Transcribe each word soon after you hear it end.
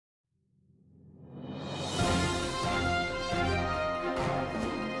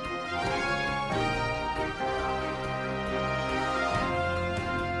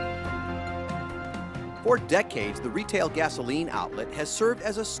For decades, the retail gasoline outlet has served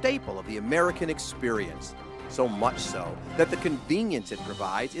as a staple of the American experience. So much so that the convenience it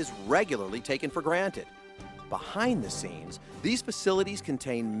provides is regularly taken for granted. Behind the scenes, these facilities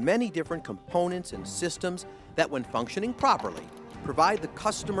contain many different components and systems that, when functioning properly, provide the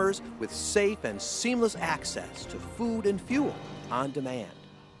customers with safe and seamless access to food and fuel on demand.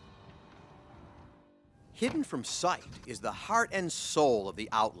 Hidden from sight is the heart and soul of the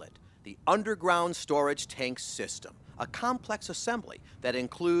outlet, the underground storage tank system, a complex assembly that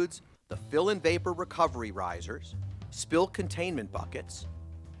includes the fill and vapor recovery risers, spill containment buckets,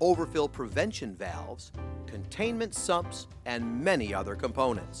 overfill prevention valves, containment sumps, and many other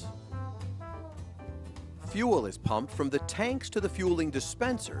components. Fuel is pumped from the tanks to the fueling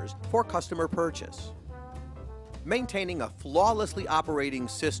dispensers for customer purchase. Maintaining a flawlessly operating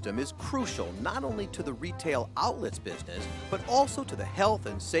system is crucial not only to the retail outlets business, but also to the health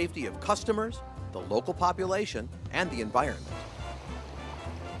and safety of customers, the local population, and the environment.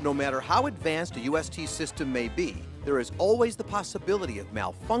 No matter how advanced a UST system may be, there is always the possibility of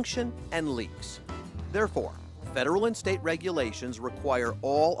malfunction and leaks. Therefore, federal and state regulations require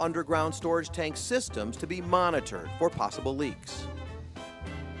all underground storage tank systems to be monitored for possible leaks.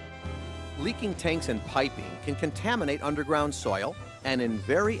 Leaking tanks and piping can contaminate underground soil and, in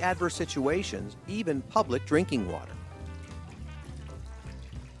very adverse situations, even public drinking water.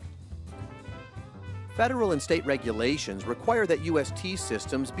 Federal and state regulations require that UST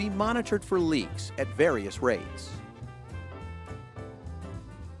systems be monitored for leaks at various rates.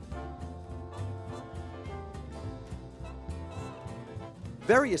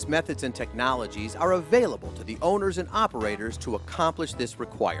 Various methods and technologies are available to the owners and operators to accomplish this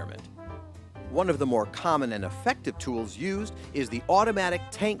requirement. One of the more common and effective tools used is the automatic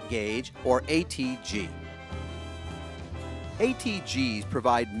tank gauge, or ATG. ATGs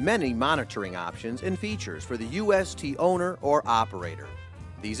provide many monitoring options and features for the UST owner or operator.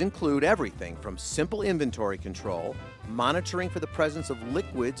 These include everything from simple inventory control, monitoring for the presence of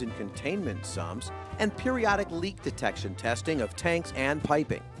liquids in containment sumps, and periodic leak detection testing of tanks and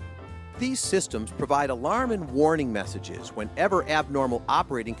piping. These systems provide alarm and warning messages whenever abnormal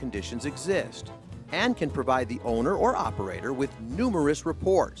operating conditions exist, and can provide the owner or operator with numerous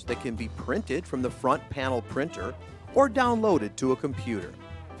reports that can be printed from the front panel printer or downloaded to a computer.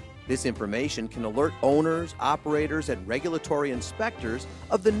 This information can alert owners, operators, and regulatory inspectors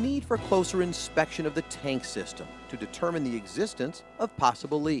of the need for closer inspection of the tank system to determine the existence of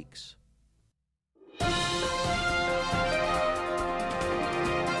possible leaks.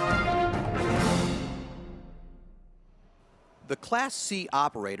 The Class C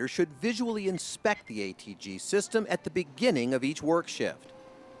operator should visually inspect the ATG system at the beginning of each work shift.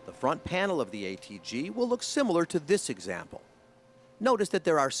 The front panel of the ATG will look similar to this example. Notice that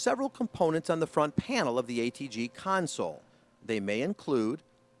there are several components on the front panel of the ATG console. They may include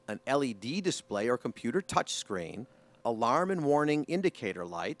an LED display or computer touchscreen, alarm and warning indicator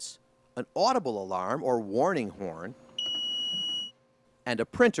lights, an audible alarm or warning horn, and a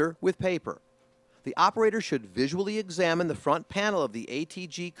printer with paper. The operator should visually examine the front panel of the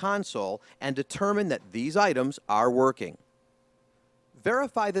ATG console and determine that these items are working.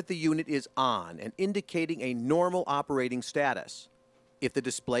 Verify that the unit is on and indicating a normal operating status. If the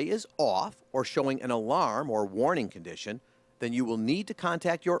display is off or showing an alarm or warning condition, then you will need to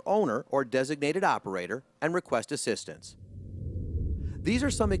contact your owner or designated operator and request assistance. These are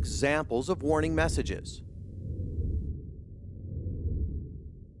some examples of warning messages.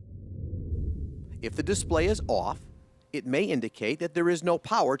 If the display is off, it may indicate that there is no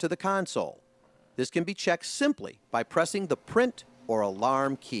power to the console. This can be checked simply by pressing the print or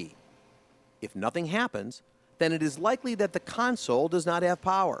alarm key. If nothing happens, then it is likely that the console does not have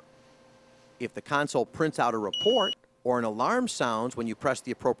power. If the console prints out a report or an alarm sounds when you press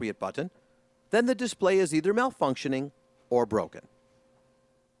the appropriate button, then the display is either malfunctioning or broken.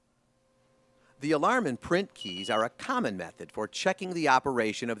 The alarm and print keys are a common method for checking the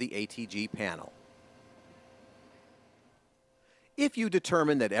operation of the ATG panel. If you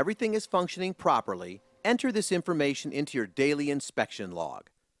determine that everything is functioning properly, enter this information into your daily inspection log.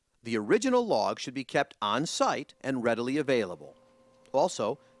 The original log should be kept on site and readily available.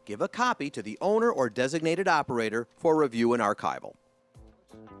 Also, give a copy to the owner or designated operator for review and archival.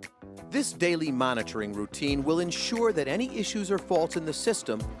 This daily monitoring routine will ensure that any issues or faults in the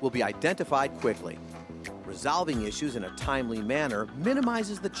system will be identified quickly. Resolving issues in a timely manner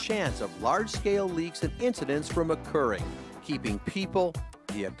minimizes the chance of large-scale leaks and incidents from occurring, keeping people,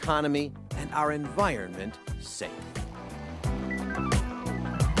 the economy, and our environment safe.